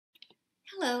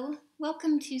Hello,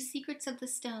 welcome to Secrets of the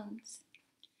Stones.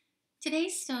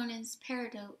 Today's stone is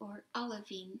Peridot or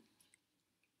olivine.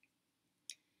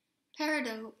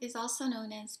 Peridot is also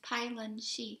known as Pai Lun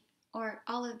Shi or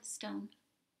olive stone.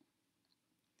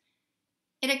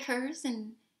 It occurs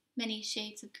in many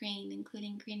shades of green,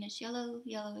 including greenish yellow,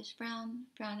 yellowish brown,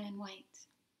 brown and white.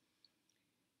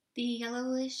 The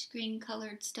yellowish green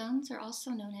colored stones are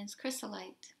also known as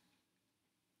chrysolite.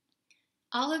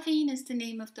 Olivine is the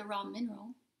name of the raw mineral,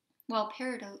 while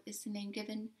peridot is the name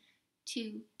given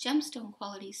to gemstone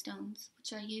quality stones,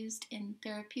 which are used in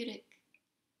therapeutic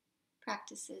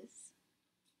practices.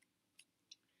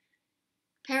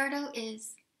 Peridot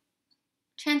is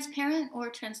transparent or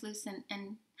translucent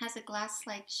and has a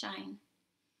glass-like shine.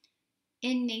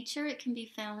 In nature, it can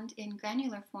be found in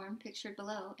granular form, pictured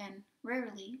below, and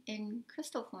rarely in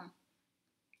crystal form.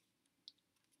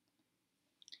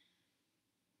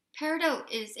 Peridot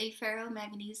is a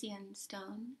ferromagnesian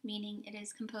stone, meaning it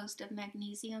is composed of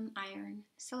magnesium, iron,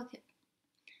 silicate,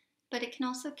 but it can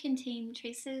also contain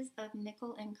traces of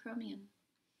nickel and chromium.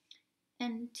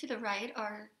 And to the right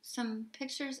are some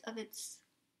pictures of its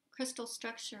crystal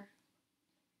structure.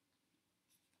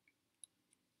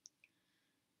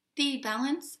 The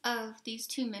balance of these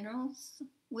two minerals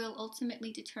will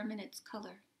ultimately determine its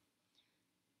color.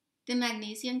 The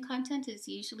magnesium content is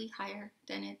usually higher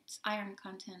than its iron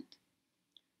content.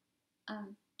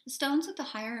 The stones with the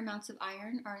higher amounts of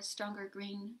iron are a stronger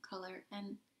green color,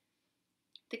 and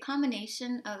the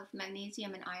combination of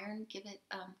magnesium and iron give it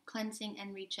cleansing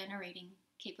and regenerating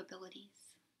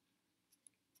capabilities.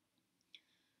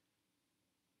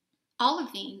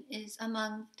 Olivine is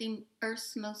among the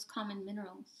Earth's most common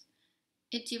minerals.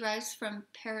 It derives from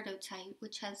peridotite,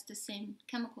 which has the same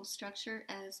chemical structure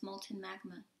as molten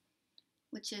magma,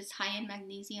 which is high in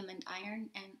magnesium and iron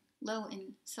and low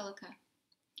in silica.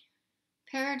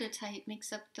 Peridotite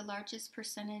makes up the largest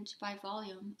percentage by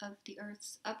volume of the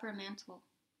Earth's upper mantle.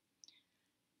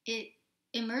 It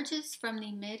emerges from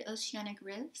the mid-oceanic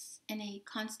rifts in a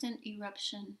constant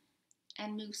eruption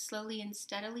and moves slowly and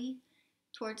steadily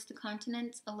towards the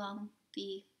continents along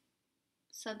the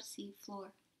subsea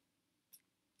floor.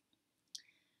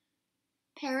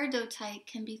 Peridotite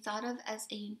can be thought of as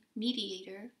a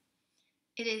mediator.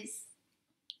 It is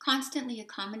constantly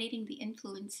accommodating the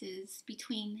influences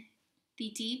between the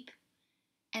deep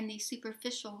and the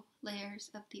superficial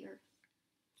layers of the Earth.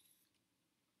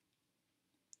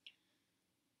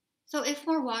 So if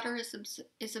more water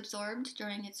is absorbed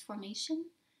during its formation,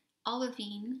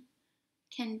 olivine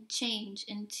can change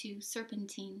into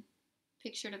serpentine,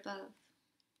 pictured above.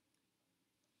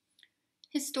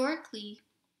 Historically,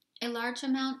 a large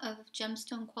amount of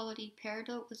gemstone quality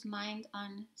peridot was mined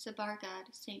on Zabargad,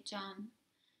 St. John,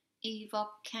 a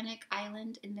volcanic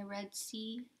island in the Red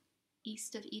Sea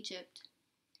east of Egypt.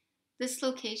 This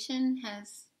location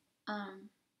has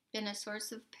been a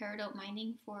source of peridot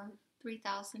mining for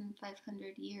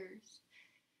 3,500 years.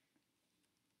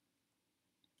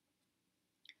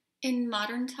 In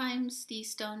modern times, the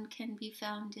stone can be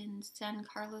found in San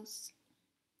Carlos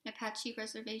Apache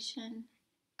Reservation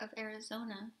of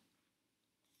Arizona.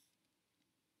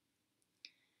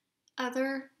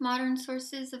 Other modern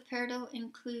sources of peridot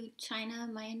include China,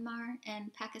 Myanmar,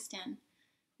 and Pakistan,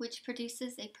 which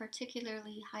produces a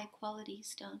particularly high-quality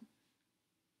stone.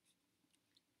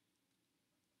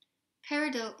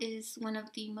 Peridot is one of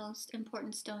the most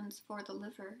important stones for the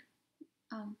liver.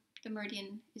 The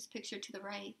meridian is pictured to the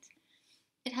right.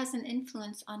 It has an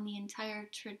influence on the entire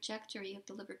trajectory of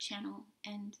the liver channel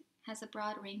and has a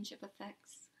broad range of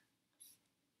effects.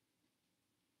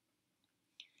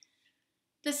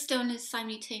 This stone is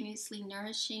simultaneously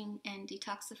nourishing and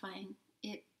detoxifying.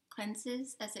 It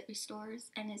cleanses as it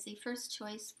restores and is a first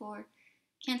choice for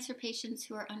cancer patients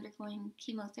who are undergoing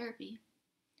chemotherapy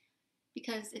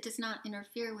because it does not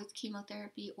interfere with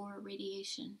chemotherapy or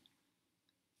radiation.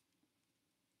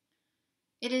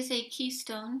 It is a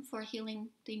keystone for healing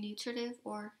the nutritive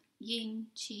or yin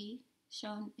qi,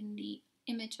 shown in the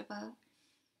image above,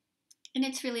 in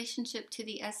its relationship to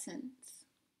the essence.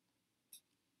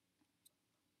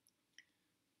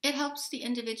 It helps the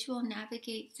individual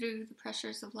navigate through the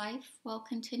pressures of life while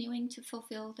continuing to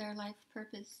fulfill their life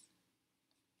purpose.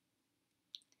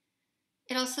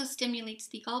 It also stimulates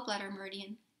the gallbladder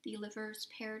meridian, the liver's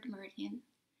paired meridian,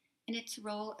 in its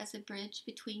role as a bridge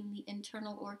between the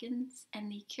internal organs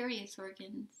and the curious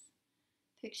organs,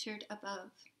 pictured above.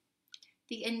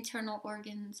 The internal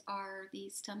organs are the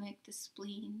stomach, the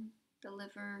spleen, the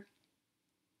liver,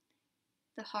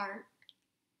 the heart,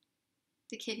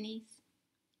 the kidneys,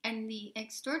 and the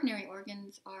extraordinary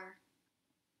organs are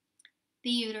the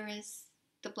uterus,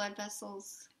 the blood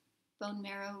vessels, bone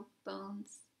marrow,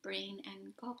 bones, brain,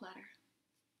 and gallbladder.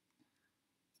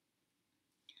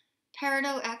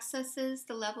 Peridot accesses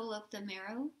the level of the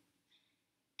marrow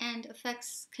and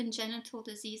affects congenital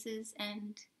diseases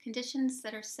and conditions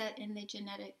that are set in the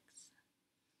genetics.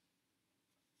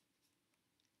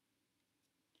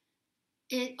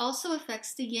 It also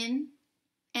affects the yin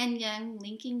and yang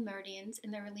linking meridians in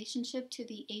their relationship to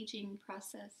the aging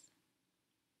process.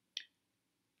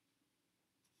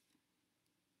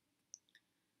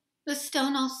 The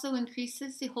stone also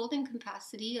increases the holding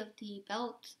capacity of the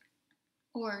belt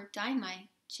or daimai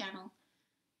channel.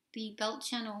 The belt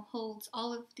channel holds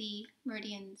all of the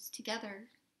meridians together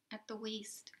at the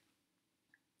waist,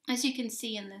 as you can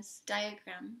see in this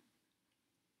diagram.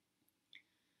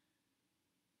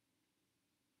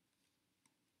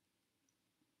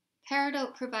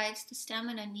 Peridot provides the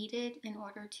stamina needed in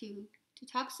order to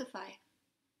detoxify.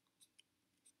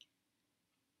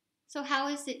 So how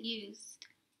is it used?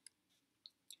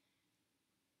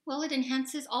 Well, it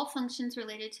enhances all functions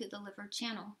related to the liver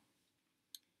channel.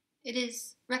 It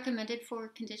is recommended for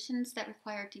conditions that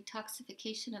require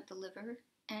detoxification of the liver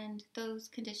and those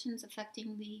conditions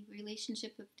affecting the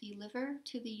relationship of the liver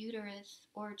to the uterus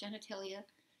or genitalia,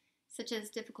 such as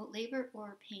difficult labor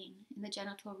or pain in the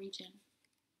genital region.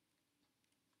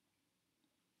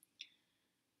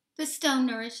 The stone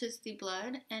nourishes the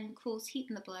blood and cools heat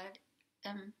in the blood.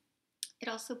 It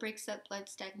also breaks up blood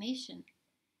stagnation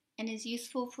and is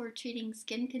useful for treating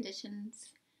skin conditions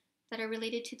that are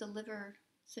related to the liver,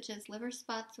 such as liver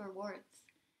spots or warts.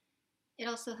 It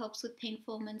also helps with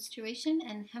painful menstruation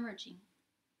and hemorrhaging.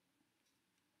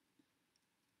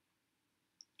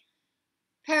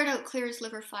 Peridot clears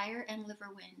liver fire and liver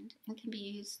wind and can be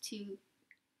used to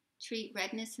treat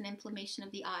redness and inflammation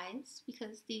of the eyes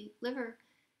because the liver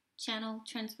channel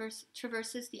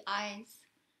traverses the eyes,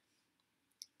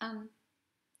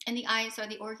 and the eyes are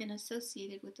the organ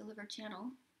associated with the liver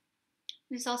channel.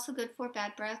 It is also good for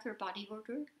bad breath or body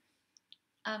odor,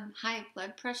 high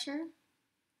blood pressure,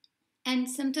 and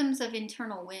symptoms of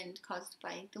internal wind caused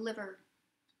by the liver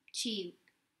qi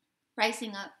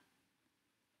rising up.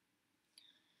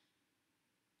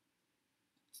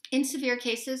 In severe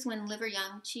cases, when liver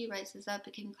yang qi rises up,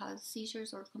 it can cause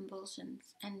seizures or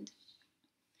convulsions. And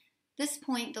this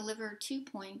point, the liver 2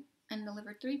 point and the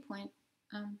liver 3 point,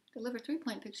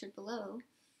 pictured below,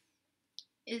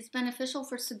 is beneficial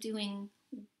for subduing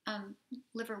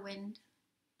liver wind.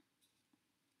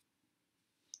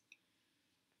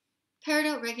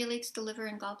 Peridot regulates the liver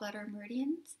and gallbladder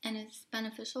meridians and is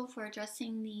beneficial for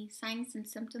addressing the signs and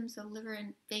symptoms of liver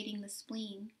invading the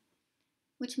spleen,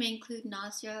 which may include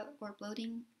nausea or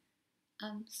bloating,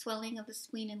 swelling of the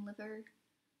spleen and liver,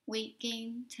 weight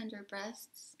gain, tender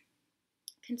breasts,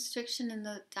 constriction in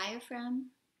the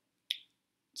diaphragm,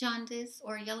 jaundice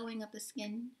or yellowing of the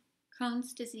skin,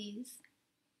 Crohn's disease,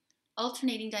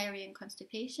 alternating diarrhea and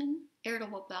constipation,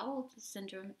 irritable bowel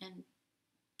syndrome, and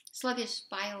sluggish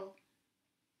bile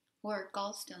or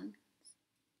gallstones.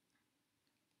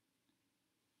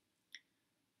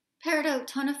 Peridot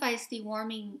tonifies the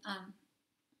warming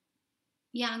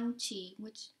yang qi,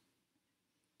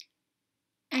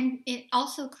 and it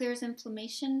also clears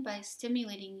inflammation by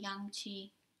stimulating yang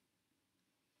qi.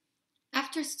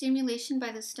 After stimulation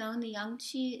by the stone, the yang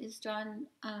qi is drawn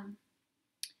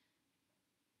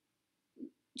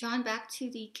back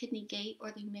to the kidney gate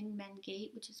or the Mingmen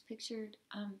gate, which is pictured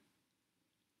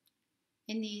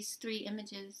in these 3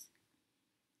 images,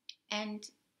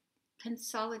 and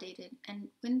consolidated. And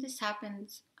when this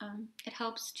happens, it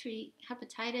helps treat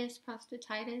hepatitis,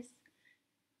 prostatitis,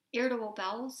 irritable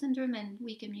bowel syndrome, and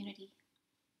weak immunity.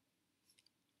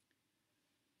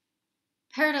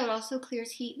 Peridot also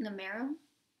clears heat in the marrow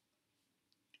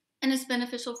and is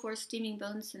beneficial for steaming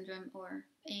bone syndrome, or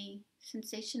a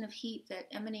sensation of heat that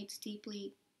emanates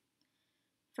deeply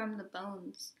from the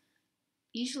bones,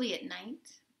 usually at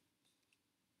night.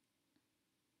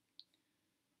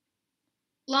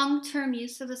 Long-term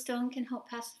use of the stone can help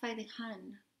pacify the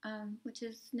Hun, which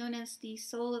is known as the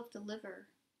soul of the liver,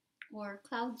 or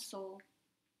cloud soul,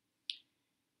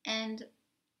 and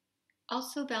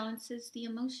also balances the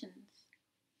emotions.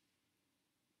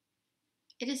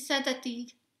 It is said that the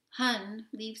Hun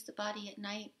leaves the body at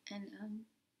night and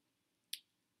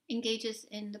engages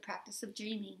in the practice of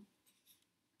dreaming.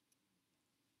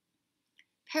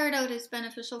 Peridot is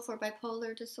beneficial for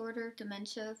bipolar disorder,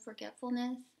 dementia,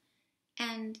 forgetfulness,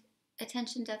 and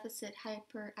attention deficit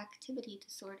hyperactivity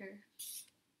disorder.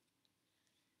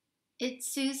 It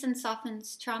soothes and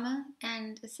softens trauma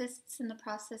and assists in the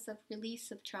process of release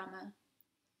of trauma.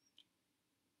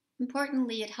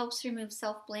 Importantly, it helps remove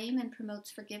self-blame and promotes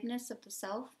forgiveness of the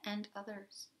self and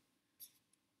others.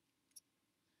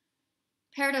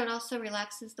 Peridot also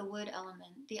relaxes the wood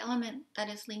element, the element that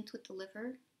is linked with the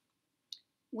liver,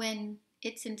 when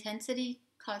its intensity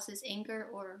causes anger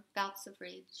or bouts of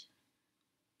rage.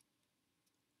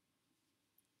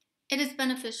 It is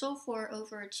beneficial for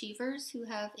overachievers who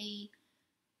have a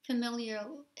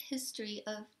familial history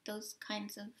of those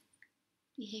kinds of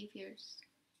behaviors,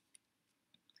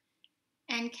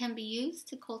 and can be used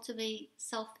to cultivate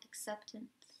self-acceptance,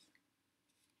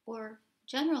 or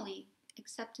generally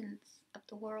acceptance of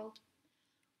the world.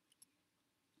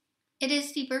 It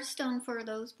is the birthstone for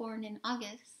those born in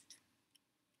August.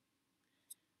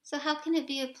 So how can it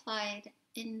be applied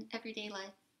in everyday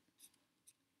life?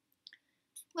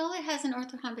 Well, it has an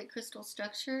orthorhombic crystal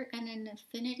structure and an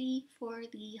affinity for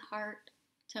the heart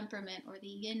temperament, or the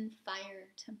Yin Fire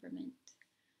temperament.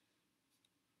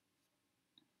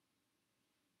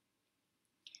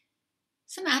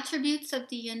 Some attributes of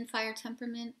the Yin Fire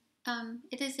temperament.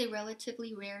 It is a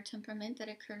relatively rare temperament that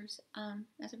occurs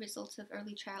as a result of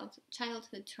early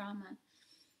childhood trauma,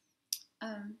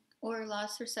 or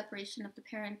loss or separation of the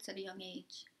parents at a young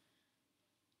age.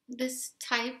 This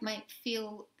type might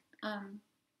feel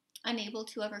unable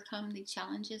to overcome the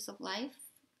challenges of life.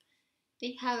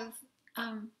 They have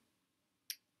a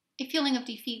feeling of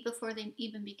defeat before they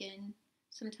even begin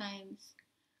sometimes.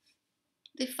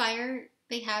 The fire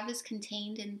they have is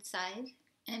contained inside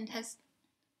and has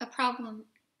a problem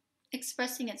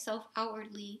expressing itself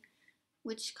outwardly,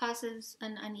 which causes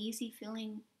an uneasy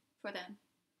feeling for them.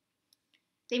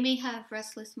 They may have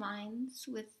restless minds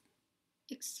with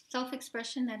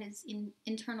self-expression that is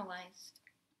internalized,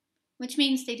 which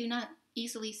means they do not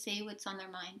easily say what's on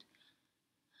their mind.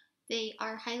 They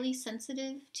are highly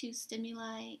sensitive to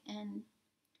stimuli and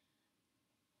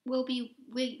will be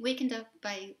wakened up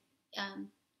by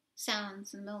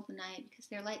sounds in the middle of the night because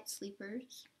they're light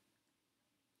sleepers.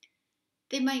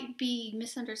 They might be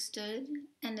misunderstood,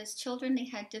 and as children they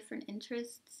had different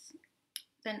interests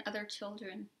than other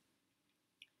children.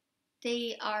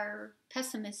 They are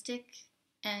pessimistic,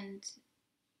 and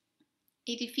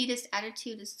a defeatist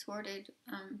attitude is thwarted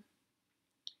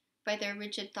by their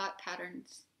rigid thought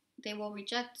patterns. They will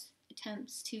reject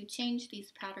attempts to change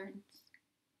these patterns.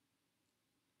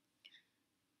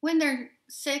 When they're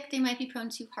sick, they might be prone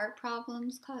to heart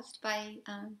problems caused by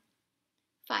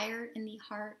fire in the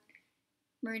heart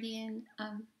meridian,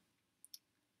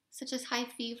 such as high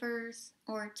fevers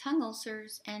or tongue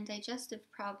ulcers and digestive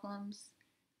problems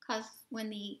caused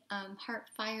when the heart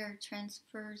fire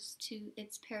transfers to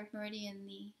its paired meridian,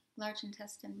 the large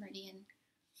intestine meridian.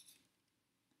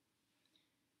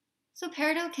 So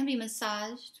peridot can be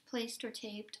massaged, placed, or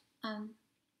taped on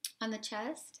the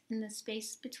chest, in the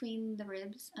space between the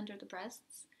ribs under the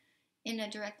breasts, in a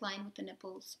direct line with the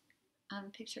nipples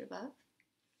pictured above,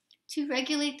 to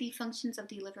regulate the functions of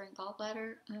the liver and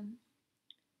gallbladder,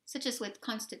 such as with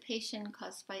constipation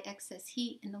caused by excess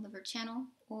heat in the liver channel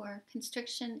or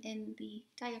constriction in the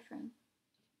diaphragm.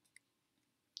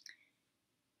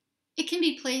 It can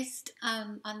be placed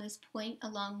on this point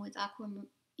along with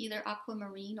either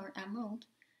aquamarine or emerald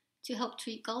to help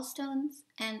treat gallstones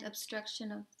and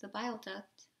obstruction of the bile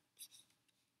duct.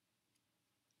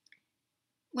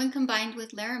 When combined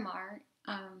with Larimar,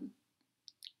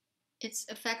 its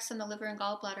effects on the liver and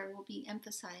gallbladder will be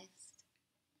emphasized.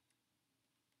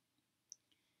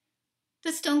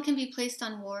 The stone can be placed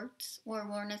on warts or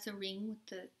worn as a ring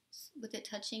with it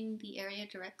touching the area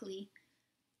directly.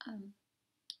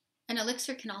 An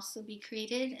elixir can also be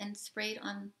created and sprayed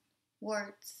on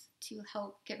warts to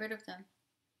help get rid of them.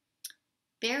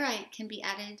 Barite can be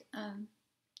added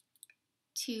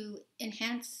to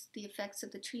enhance the effects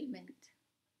of the treatment.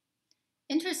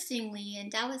 Interestingly, in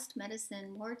Daoist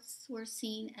medicine, warts were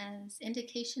seen as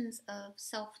indications of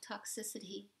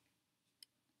self-toxicity.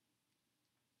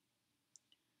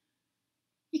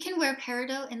 You can wear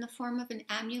peridot in the form of an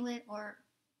amulet or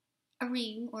a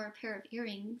ring or a pair of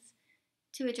earrings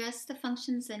to address the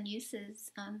functions and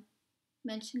uses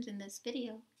mentioned in this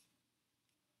video.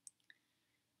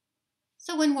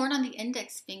 So when worn on the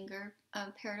index finger, a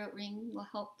peridot ring will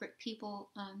help people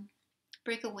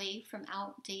break away from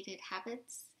outdated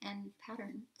habits and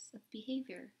patterns of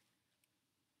behavior.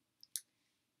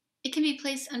 It can be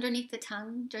placed underneath the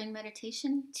tongue during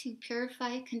meditation to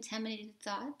purify contaminated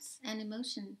thoughts and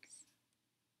emotions.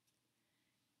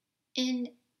 In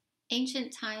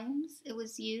ancient times, it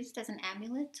was used as an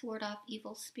amulet to ward off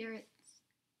evil spirits.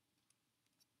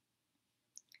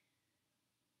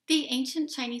 The ancient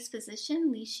Chinese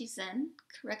physician Li Shizhen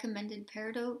recommended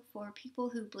peridot for people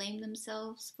who blame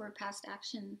themselves for past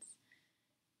actions.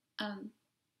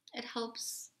 It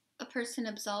helps a person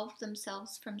absolve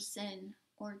themselves from sin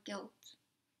or guilt.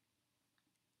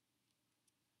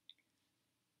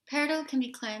 Peridot can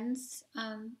be cleansed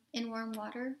in warm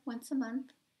water once a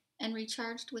month and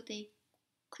recharged with a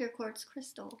clear quartz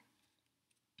crystal.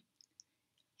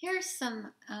 Here are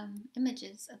some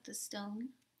images of the stone.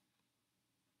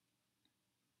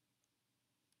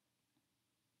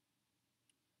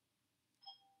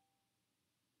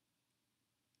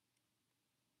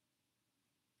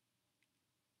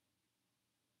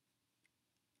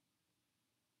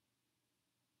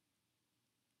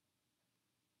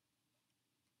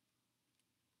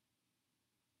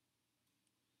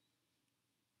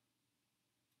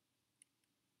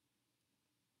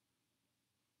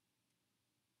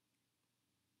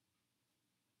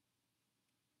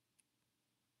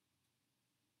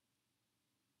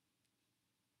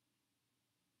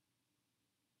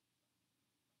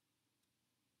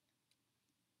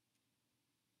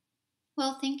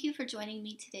 Well, thank you for joining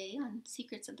me today on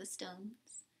Secrets of the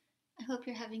Stones. I hope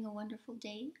you're having a wonderful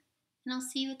day, and I'll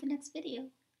see you at the next video.